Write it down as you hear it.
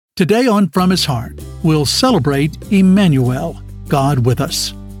Today on From His Heart, we'll celebrate Immanuel, God with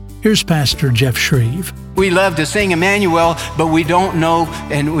us. Here's Pastor Jeff Schreve. We love to sing Immanuel, but we don't know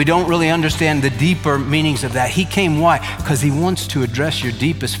and we don't really understand the deeper meanings of that. He came, why? Because he wants to address your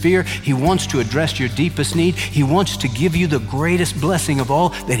deepest fear. He wants to address your deepest need. He wants to give you the greatest blessing of all,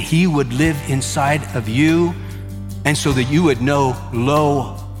 that he would live inside of you, and so that you would know,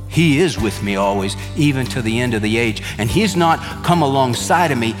 lo, he is with me always, even to the end of the age. And he's not come alongside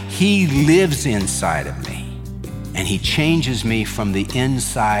of me, he lives inside of me. And he changes me from the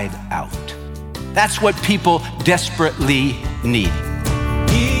inside out. That's what people desperately need.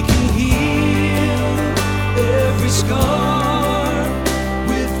 He can heal every scar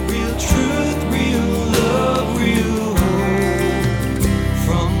with real truth, real love, real hope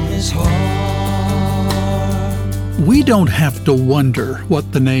from his heart. We don't have to wonder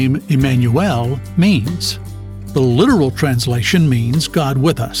what the name Immanuel means. The literal translation means God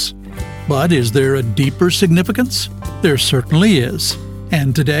with us. But is there a deeper significance? There certainly is.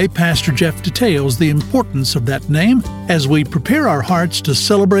 And today, Pastor Jeff details the importance of that name as we prepare our hearts to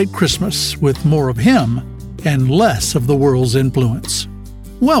celebrate Christmas with more of Him and less of the world's influence.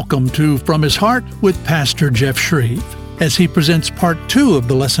 Welcome to From His Heart with Pastor Jeff Schreve, as he presents part 2 of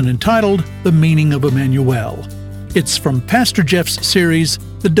the lesson entitled The Meaning of Immanuel. It's from Pastor Jeff's series,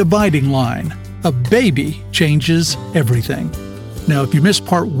 The Dividing Line, A Baby Changes Everything. Now, if you missed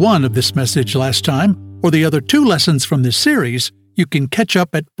part 1 of this message last time, or the other 2 lessons from this series, you can catch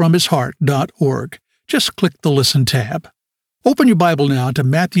up at fromhisheart.org. Just click the Listen tab. Open your Bible now to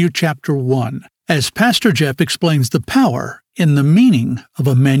Matthew chapter 1, as Pastor Jeff explains the power in the meaning of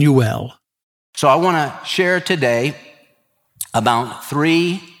Immanuel. So I want to share today about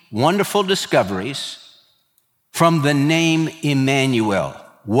 3 wonderful discoveries from the name Immanuel.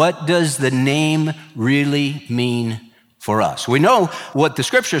 What does the name really mean for us? We know what the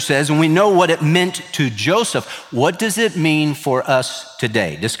scripture says, and we know what it meant to Joseph. What does it mean for us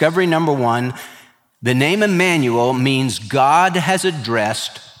today? Discovery number 1, the name Immanuel means God has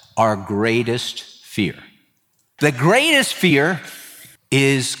addressed our greatest fear. The greatest fear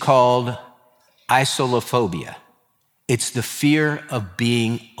is called isolophobia. It's the fear of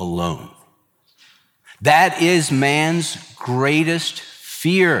being alone. That is man's greatest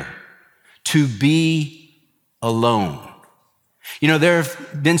fear, to be alone. You know, there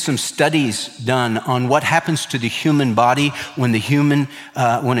have been some studies done on what happens to the human body when a human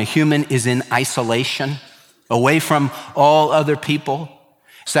is in isolation, away from all other people.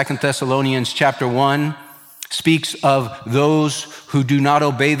 2 Thessalonians chapter 1 speaks of those who do not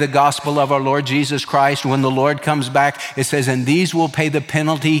obey the gospel of our Lord Jesus Christ. When the Lord comes back, it says, and these will pay the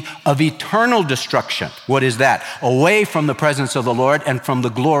penalty of eternal destruction. What is that? Away from the presence of the Lord and from the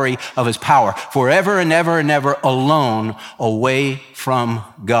glory of his power, forever and ever and ever alone, away from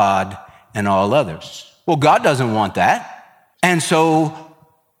God and all others. Well, God doesn't want that. And so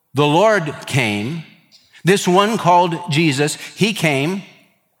the Lord came, this one called Jesus, he came,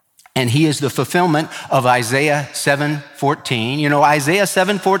 and he is the fulfillment of Isaiah 7:14. You know, Isaiah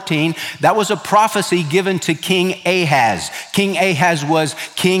 7:14, that was a prophecy given to King Ahaz. King Ahaz was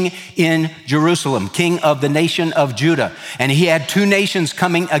king in Jerusalem, king of the nation of Judah. And he had 2 nations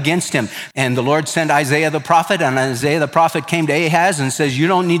coming against him. And the Lord sent Isaiah the prophet, and Isaiah the prophet came to Ahaz and says, you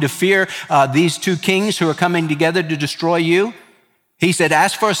don't need to fear these 2 kings who are coming together to destroy you. He said,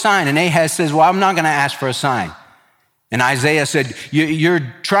 ask for a sign. And Ahaz says, well, I'm not going to ask for a sign. And Isaiah said, you're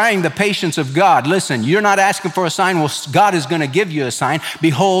trying the patience of God. Listen, you're not asking for a sign. Well, God is going to give you a sign.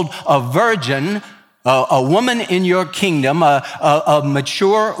 Behold, a virgin, a woman in your kingdom, a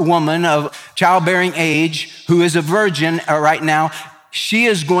mature woman of childbearing age who is a virgin right now, she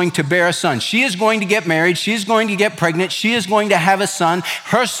is going to bear a son. She is going to get married. She's going to get pregnant. She is going to have a son.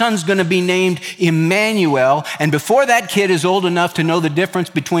 Her son's going to be named Immanuel. And before that kid is old enough to know the difference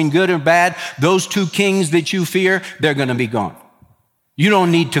between good and bad, those 2 kings that you fear, they're going to be gone. You don't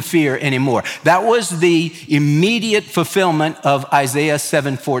need to fear anymore. That was the immediate fulfillment of Isaiah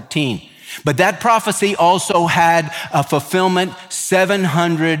 7:14. But that prophecy also had a fulfillment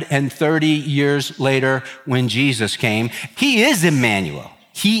 730 years later when Jesus came. He is Immanuel.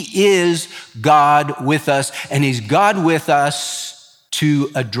 He is God with us, and he's God with us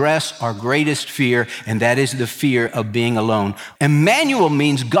to address our greatest fear, and that is the fear of being alone. Immanuel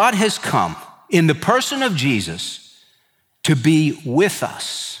means God has come in the person of Jesus to be with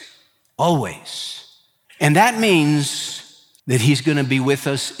us always. And that means that he's going to be with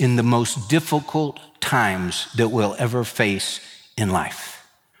us in the most difficult times that we'll ever face in life.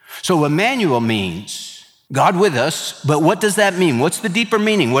 So Immanuel means God with us, but what does that mean? What's the deeper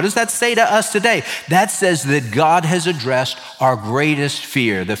meaning? What does that say to us today? That says that God has addressed our greatest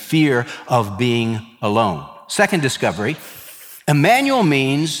fear, the fear of being alone. Second discovery, Immanuel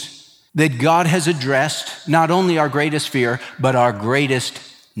means that God has addressed not only our greatest fear, but our greatest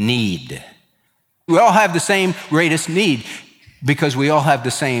need. We all have the same greatest need because we all have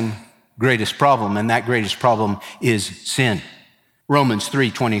the same greatest problem, and that greatest problem is sin. Romans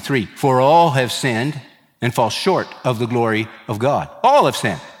 3:23, for all have sinned and fall short of the glory of God. All have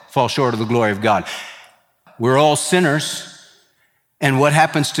sinned, fall short of the glory of God. We're all sinners, and what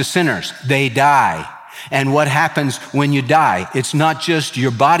happens to sinners? They die. And what happens when you die? It's not just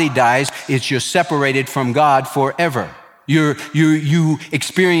your body dies, it's you're separated from God forever. You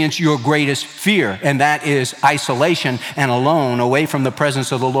experience your greatest fear, and that is isolation and alone, away from the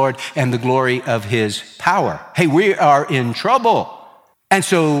presence of the Lord and the glory of his power. Hey, we are in trouble. And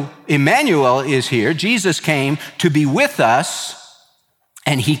so Immanuel is here. Jesus came to be with us,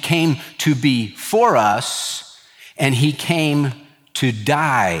 and he came to be for us, and he came to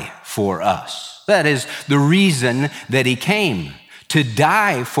die for us. That is the reason that he came, to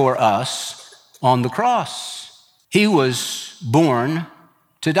die for us on the cross. He was born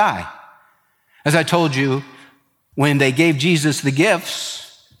to die. As I told you, when they gave Jesus the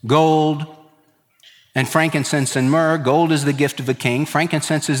gifts, gold and frankincense and myrrh, gold is the gift of a king,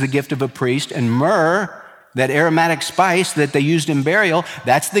 frankincense is the gift of a priest, and myrrh, that aromatic spice that they used in burial,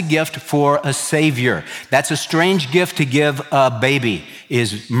 that's the gift for a savior. That's a strange gift to give a baby,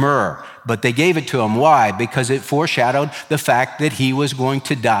 is myrrh. But they gave it to him. Why? Because it foreshadowed the fact that he was going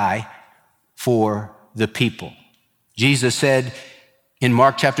to die for the people. Jesus said in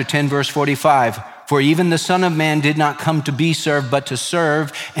Mark chapter 10, verse 45, for even the Son of Man did not come to be served, but to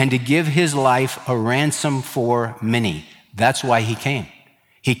serve and to give his life a ransom for many. That's why he came.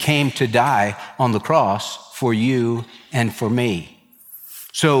 He came to die on the cross for you and for me.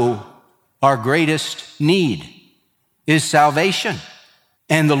 So our greatest need is salvation.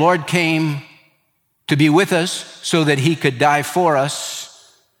 And the Lord came to be with us so that he could die for us,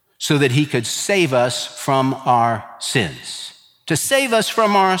 so that he could save us from our sins. To save us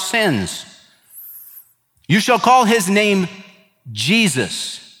from our sins. You shall call his name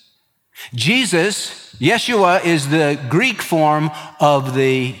Jesus. Jesus, Yeshua, is the Greek form of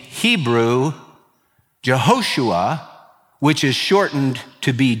the Hebrew Jehoshua, which is shortened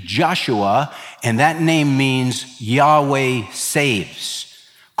to be Joshua, and that name means Yahweh saves.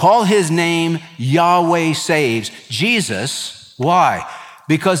 Call his name Yahweh saves. Jesus, why?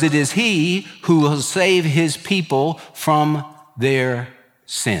 Because it is he who will save his people from their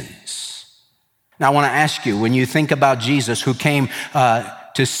sins. Now, I want to ask you, when you think about Jesus who came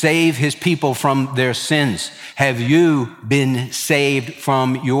to save his people from their sins, have you been saved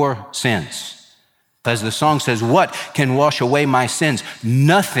from your sins? As the song says, what can wash away my sins?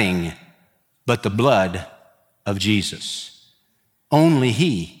 Nothing but the blood of Jesus. Only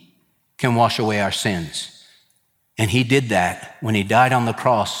he can wash away our sins. And he did that when he died on the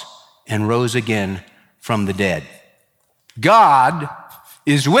cross and rose again from the dead. God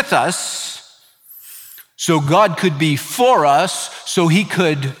is with us, so God could be for us, so he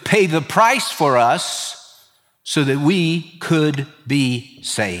could pay the price for us, so that we could be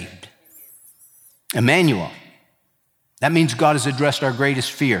saved. Immanuel. That means God has addressed our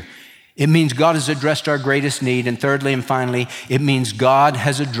greatest fear. It means God has addressed our greatest need. And thirdly and finally, it means God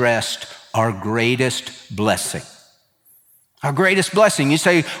has addressed our greatest blessing. Our greatest blessing. You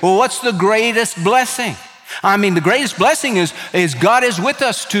say, well, what's the greatest blessing? I mean, the greatest blessing is God is with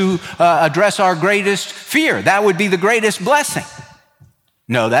us to address our greatest fear. That would be the greatest blessing.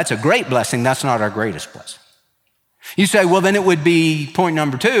 No, that's a great blessing. That's not our greatest blessing. You say, well, then it would be point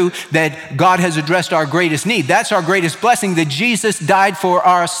number 2, that God has addressed our greatest need. That's our greatest blessing, that Jesus died for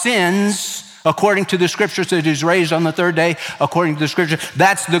our sins, according to the scriptures, that he's raised on the third day, according to the scripture.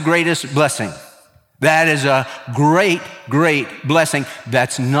 That's the greatest blessing. That is a great, great blessing.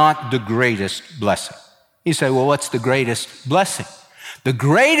 That's not the greatest blessing. You say, well, what's the greatest blessing? The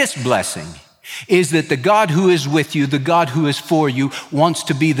greatest blessing is that the God who is with you, the God who is for you, wants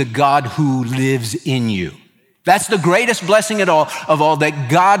to be the God who lives in you. That's the greatest blessing of all, that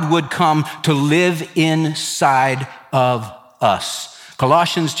God would come to live inside of us.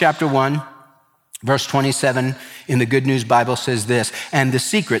 Colossians chapter 1, verse 27 in the Good News Bible says this, and the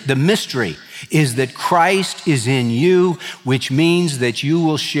secret, the mystery, is that Christ is in you, which means that you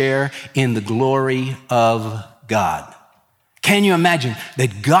will share in the glory of God. Can you imagine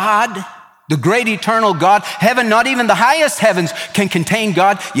that God, the great eternal God, heaven, not even the highest heavens can contain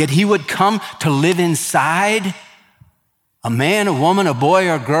God, yet he would come to live inside a man, a woman, a boy,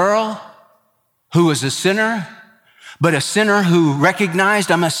 or girl who was a sinner, but a sinner who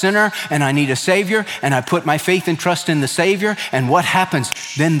recognized I'm a sinner and I need a Savior, and I put my faith and trust in the Savior. And what happens?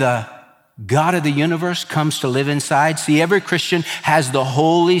 Then the God of the universe comes to live inside. See, every Christian has the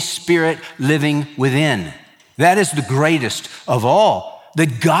Holy Spirit living within. That is the greatest of all,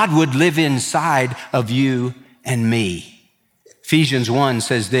 that God would live inside of you and me. Ephesians 1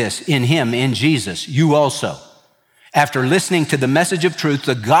 says this, in him, in Jesus, you also, after listening to the message of truth,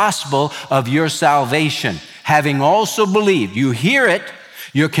 the gospel of your salvation, having also believed, you hear it,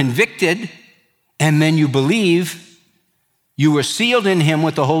 you're convicted, and then you believe, you were sealed in him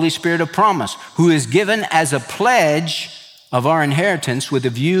with the Holy Spirit of promise, who is given as a pledge of our inheritance with a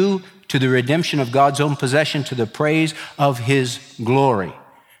view to the redemption of God's own possession to the praise of his glory.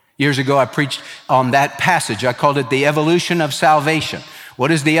 Years ago, I preached on that passage. I called it the evolution of salvation. What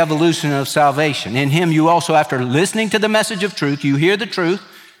is the evolution of salvation? In him, you also, after listening to the message of truth, you hear the truth,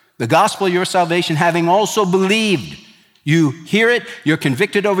 the gospel of your salvation, having also believed. You hear it, you're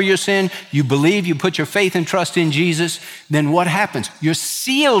convicted over your sin, you believe, you put your faith and trust in Jesus, then what happens? You're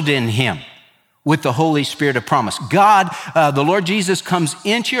sealed in him with the Holy Spirit of promise. God, the Lord Jesus, comes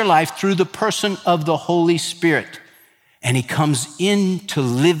into your life through the person of the Holy Spirit, and he comes in to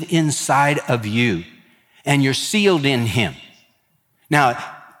live inside of you, and you're sealed in him.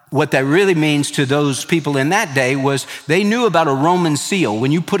 Now, what that really means to those people in that day was they knew about a Roman seal.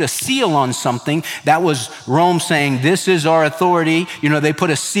 When you put a seal on something, that was Rome saying, this is our authority. You know, they put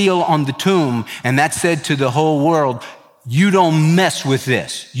a seal on the tomb, and that said to the whole world, you don't mess with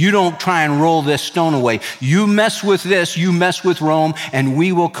this. You don't try and roll this stone away. You mess with this, you mess with Rome, and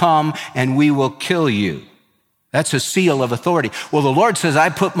we will come and we will kill you. That's a seal of authority. Well, the Lord says, I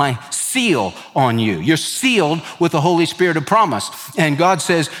put my seal on you. You're sealed with the Holy Spirit of promise. And God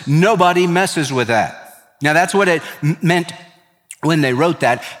says, nobody messes with that. Now, that's what it meant when they wrote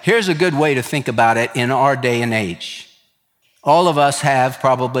that. Here's a good way to think about it in our day and age. All of us have,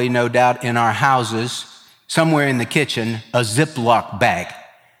 probably no doubt, in our houses, somewhere in the kitchen, a Ziploc bag.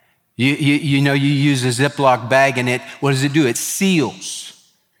 You know, you use a Ziploc bag and what does it do? It seals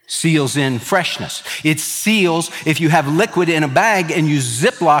in freshness. It seals, if you have liquid in a bag and you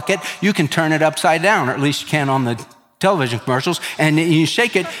Ziploc it, you can turn it upside down, or at least you can on the television commercials, and you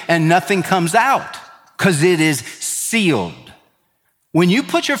shake it and nothing comes out because it is sealed. When you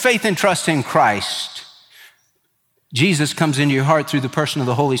put your faith and trust in Christ, Jesus comes into your heart through the person of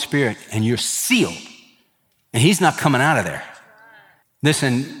the Holy Spirit, and you're sealed, and he's not coming out of there.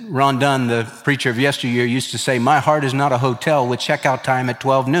 Listen, Ron Dunn, the preacher of yesteryear, used to say, my heart is not a hotel with checkout time at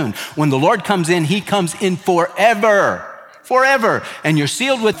 12 noon. When the Lord comes in, he comes in forever. And you're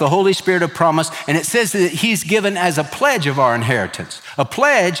sealed with the Holy Spirit of promise. And it says that he's given as a pledge of our inheritance. A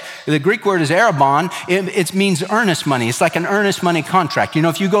pledge, the Greek word is arabon. It means earnest money. It's like an earnest money contract. You know,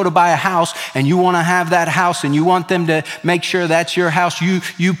 if you go to buy a house and you want to have that house and you want them to make sure that's your house,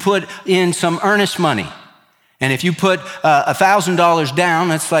 you put in some earnest money. And if you put $1,000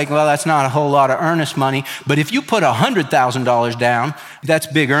 down, it's like, well, that's not a whole lot of earnest money. But if you put $100,000 down, that's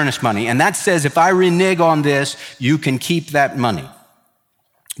big earnest money. And that says, if I renege on this, you can keep that money.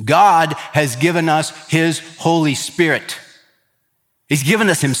 God has given us his Holy Spirit. He's given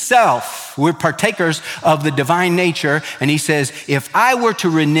us himself. We're partakers of the divine nature. And he says, if I were to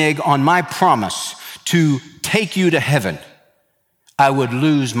renege on my promise to take you to heaven, I would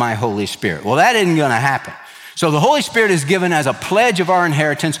lose my Holy Spirit. Well, that isn't going to happen. So the Holy Spirit is given as a pledge of our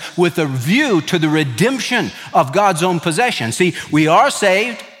inheritance with a view to the redemption of God's own possession. See, we are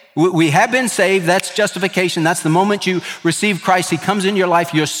saved. We have been saved. That's justification. That's the moment you receive Christ. He comes into your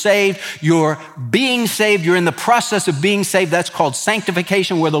life. You're saved. You're being saved. You're in the process of being saved. That's called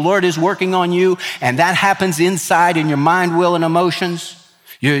sanctification, where the Lord is working on you. And that happens inside in your mind, will, and emotions.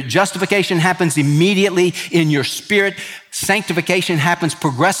 Your justification happens immediately in your spirit. Sanctification happens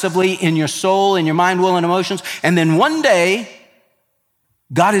progressively in your soul, in your mind, will, and emotions. And then one day,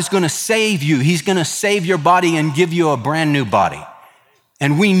 God is going to save you. He's going to save your body and give you a brand new body.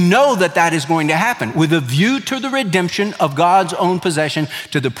 And we know that that is going to happen with a view to the redemption of God's own possession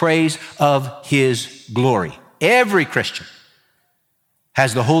to the praise of his glory. Every Christian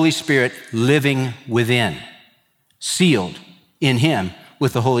has the Holy Spirit living within, sealed in him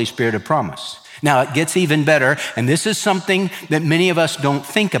with the Holy Spirit of promise. Now, it gets even better, and this is something that many of us don't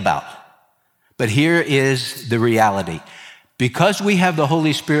think about. But here is the reality. Because we have the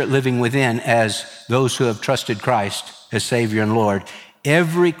Holy Spirit living within as those who have trusted Christ as Savior and Lord,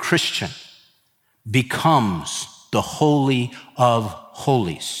 every Christian becomes the Holy of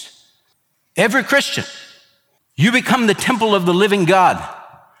Holies. Every Christian, you become the temple of the living God.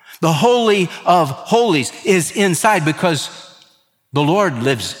 The Holy of Holies is inside because the Lord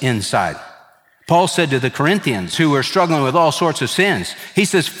lives inside. Paul said to the Corinthians who were struggling with all sorts of sins, he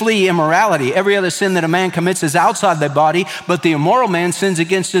says, flee immorality. Every other sin that a man commits is outside the body, but the immoral man sins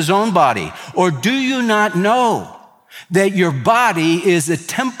against his own body. Or do you not know that your body is a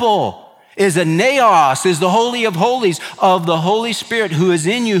temple, is a naos, is the holy of holies of the Holy Spirit who is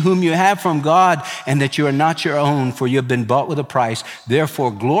in you, whom you have from God, and that you are not your own, for you have been bought with a price. Therefore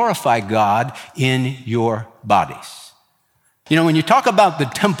glorify God in your bodies. You know, when you talk about the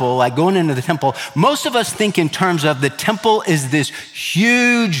temple, like going into the temple, most of us think in terms of the temple is this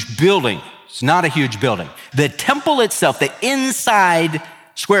huge building. It's not a huge building. The temple itself, the inside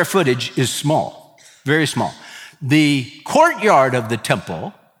square footage is small, very small. The courtyard of the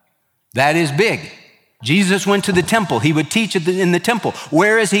temple, that is big. Jesus went to the temple. He would teach in the temple.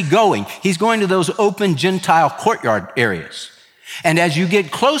 Where is he going? He's going to those open Gentile courtyard areas. And as you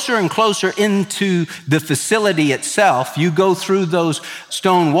get closer and closer into the facility itself, you go through those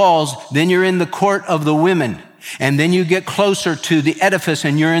stone walls, then you're in the court of the women. And then you get closer to the edifice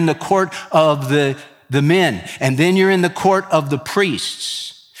and you're in the court of the men. And then you're in the court of the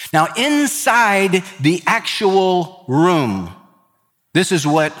priests. Now, inside the actual room, this is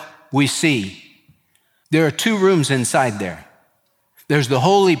what we see. There are two rooms inside there. There's the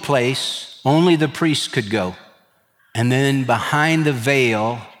holy place, only the priests could go. And then behind the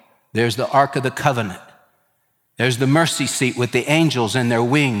veil, there's the Ark of the Covenant. There's the mercy seat with the angels and their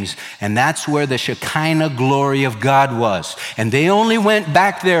wings. And that's where the Shekinah glory of God was. And they only went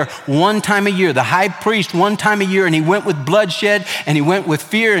back there one time a year, the high priest one time a year, and he went with bloodshed and he went with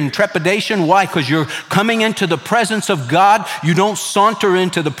fear and trepidation. Why? Because you're coming into the presence of God. You don't saunter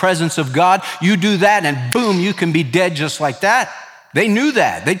into the presence of God. You do that and boom, you can be dead just like that. They knew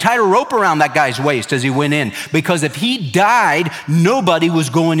that. They tied a rope around that guy's waist as he went in, because if he died, nobody was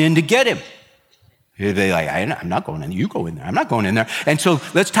going in to get him. They're like, I'm not going in. You go in there. I'm not going in there. And so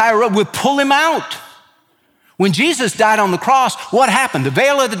let's tie a rope. We'll pull him out. When Jesus died on the cross, what happened? The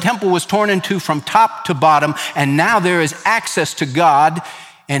veil of the temple was torn in two from top to bottom, and now there is access to God.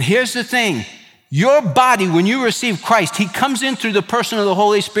 And here's the thing. Your body, when you receive Christ, he comes in through the person of the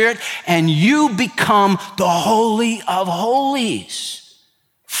Holy Spirit, and you become the Holy of Holies.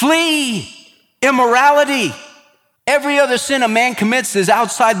 Flee immorality. Every other sin a man commits is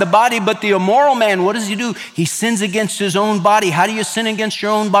outside the body, but the immoral man, what does he do? He sins against his own body. How do you sin against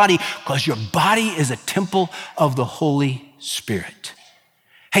your own body? Because your body is a temple of the Holy Spirit.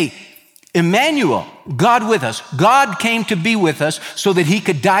 Hey, Immanuel, God with us. God came to be with us so that he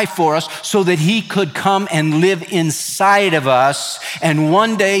could die for us, so that he could come and live inside of us and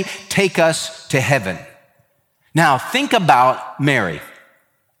one day take us to heaven. Now, think about Mary.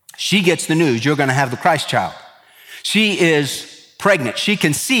 She gets the news, you're going to have the Christ child. She is pregnant. She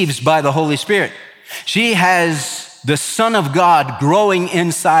conceives by the Holy Spirit. She has the Son of God growing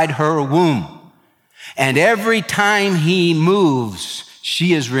inside her womb. And every time he moves,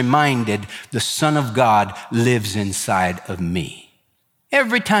 she is reminded the Son of God lives inside of me.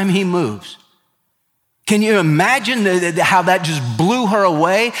 Every time he moves. Can you imagine how that just blew her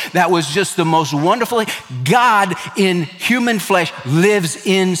away? That was just the most wonderful. God in human flesh lives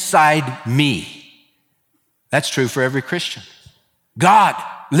inside me. That's true for every Christian. God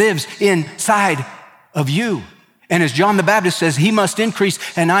lives inside of you. And as John the Baptist says, he must increase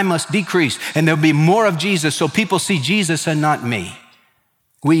and I must decrease. And there'll be more of Jesus so people see Jesus and not me.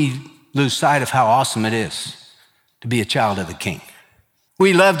 We lose sight of how awesome it is to be a child of the King.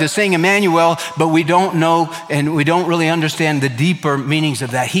 We love to sing Immanuel, but we don't know and we don't really understand the deeper meanings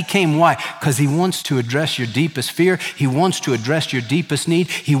of that. He came, why? Because he wants to address your deepest fear. He wants to address your deepest need.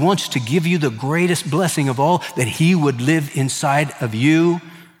 He wants to give you the greatest blessing of all, that he would live inside of you.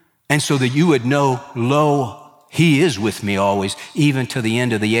 And so that you would know, lo, he is with me always, even to the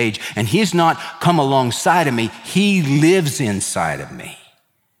end of the age. And he's not come alongside of me. He lives inside of me.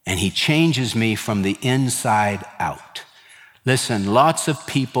 And he changes me from the inside out. Listen, lots of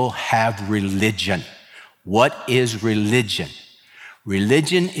people have religion. What is religion?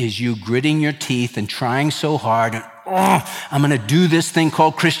 Religion is you gritting your teeth and trying so hard. And, I'm going to do this thing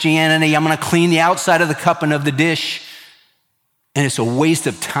called Christianity. I'm going to clean the outside of the cup and of the dish. And it's a waste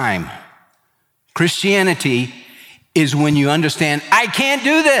of time. Christianity is when you understand, I can't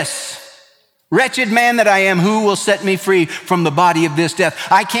do this. Wretched man that I am, who will set me free from the body of this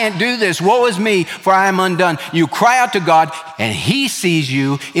death? I can't do this. Woe is me, for I am undone. You cry out to God, and he sees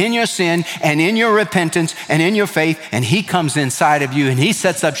you in your sin and in your repentance and in your faith, and he comes inside of you, and he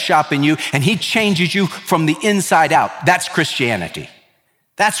sets up shop in you, and he changes you from the inside out. That's Christianity.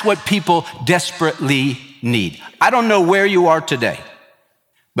 That's what people desperately need. I don't know where you are today,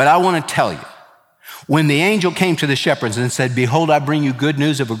 but I want to tell you, When the angel came to the shepherds and said, "Behold, I bring you good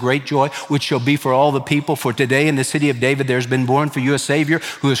news of a great joy, which shall be for all the people. For today in the city of David there has been born for you a Savior,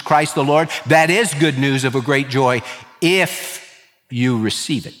 who is Christ the Lord." That is good news of a great joy if you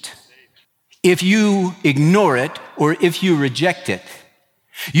receive it. If you ignore it or if you reject it,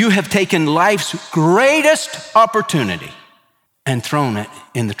 you have taken life's greatest opportunity and thrown it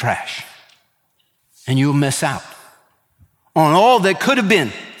in the trash. And you'll miss out on all that could have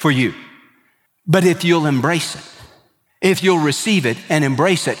been for you. But if you'll embrace it, if you'll receive it and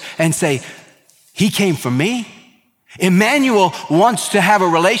embrace it and say, "He came for me. Immanuel wants to have a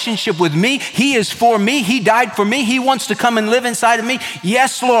relationship with me. He is for me. He died for me. He wants to come and live inside of me.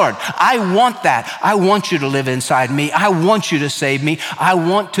 Yes, Lord, I want that. I want you to live inside me. I want you to save me. I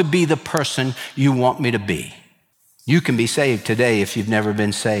want to be the person you want me to be." You can be saved today if you've never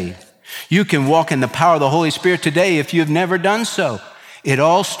been saved. You can walk in the power of the Holy Spirit today if you've never done so. It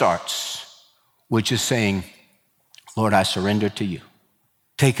all starts with just saying, "Lord, I surrender to you.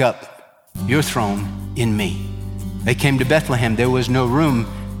 Take up your throne in me." They came to Bethlehem. There was no room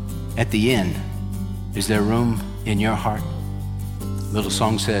at the inn. Is there room in your heart? The little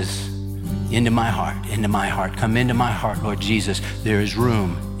song says, into my heart, come into my heart, Lord Jesus. There is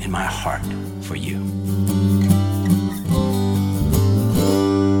room in my heart for you.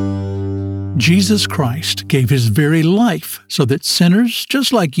 Jesus Christ gave his very life so that sinners,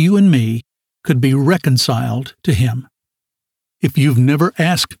 just like you and me, could be reconciled to him. If you've never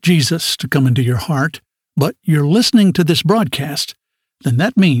asked Jesus to come into your heart, but you're listening to this broadcast, then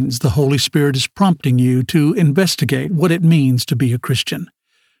that means the Holy Spirit is prompting you to investigate what it means to be a Christian.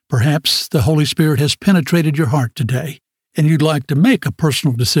 Perhaps the Holy Spirit has penetrated your heart today, and you'd like to make a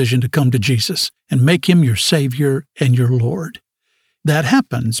personal decision to come to Jesus and make him your Savior and your Lord. That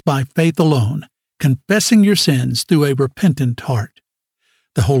happens by faith alone, confessing your sins through a repentant heart.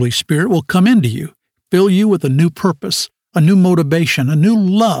 The Holy Spirit will come into you, fill you with a new purpose, a new motivation, a new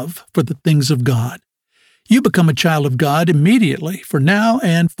love for the things of God. You become a child of God immediately, for now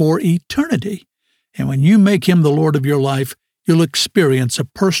and for eternity. And when you make him the Lord of your life, you'll experience a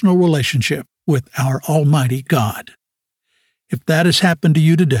personal relationship with our Almighty God. If that has happened to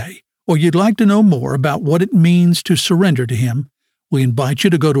you today, or you'd like to know more about what it means to surrender to him, we invite you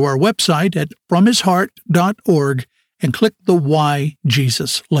to go to our website at fromhisheart.org and click the Why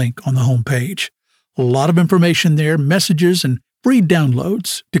Jesus link on the homepage. A lot of information there, messages and free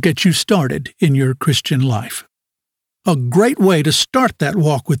downloads to get you started in your Christian life. A great way to start that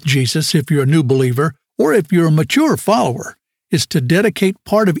walk with Jesus if you're a new believer or if you're a mature follower is to dedicate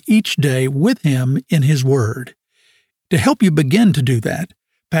part of each day with him in his Word. To help you begin to do that,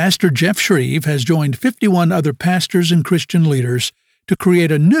 Pastor Jeff Schreve has joined 51 other pastors and Christian leaders to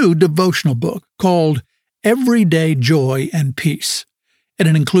create a new devotional book called Everyday Joy and Peace. And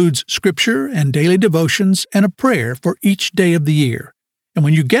it includes scripture and daily devotions and a prayer for each day of the year. And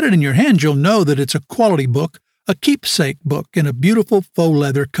when you get it in your hands, you'll know that it's a quality book, a keepsake book in a beautiful faux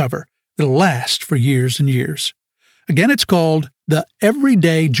leather cover that'll last for years and years. Again, it's called the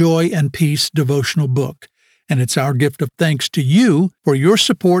Everyday Joy and Peace devotional book, and it's our gift of thanks to you for your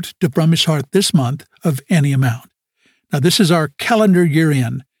support to From His Heart this month of any amount. Now, this is our calendar year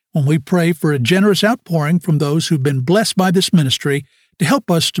end, when we pray for a generous outpouring from those who've been blessed by this ministry to help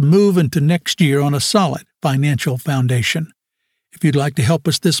us to move into next year on a solid financial foundation. If you'd like to help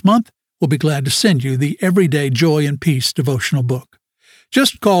us this month, we'll be glad to send you the Everyday Joy and Peace devotional book.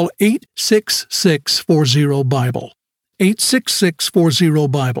 Just call 866-40-BIBLE,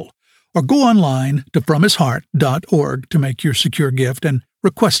 866-40-BIBLE, or go online to fromhisheart.org to make your secure gift and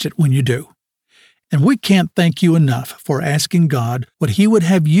request it when you do. And we can't thank you enough for asking God what He would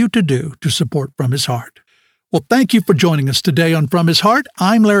have you to do to support From His Heart. Well, thank you for joining us today on From His Heart.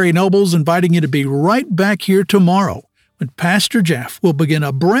 I'm Larry Nobles, inviting you to be right back here tomorrow when Pastor Jeff will begin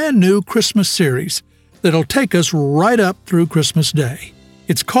a brand new Christmas series that'll take us right up through Christmas Day.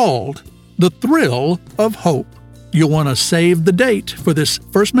 It's called The Thrill of Hope. You'll want to save the date for this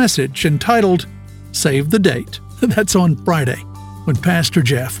first message entitled Save the Date. That's on Friday, when Pastor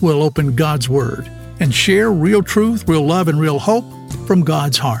Jeff will open God's Word and share real truth, real love, and real hope from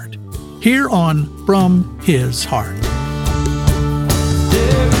God's heart, here on From His Heart.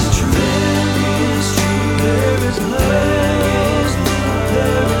 There is truth, there is love,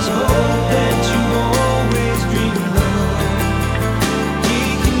 there is hope that you always dreamed of. He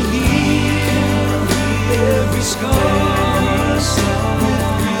can heal every scar with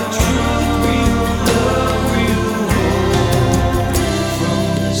real truth, real love, real hope from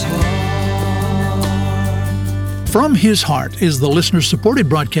His heart. From His Heart is the listener-supported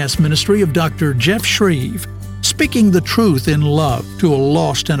broadcast ministry of Dr. Jeff Schreve, speaking the truth in love to a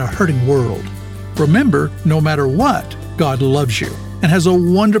lost and a hurting world. Remember, no matter what, God loves you and has a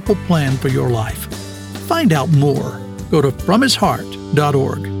wonderful plan for your life. Find out more. Go to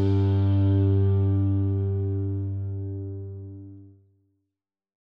FromHisHeart.org.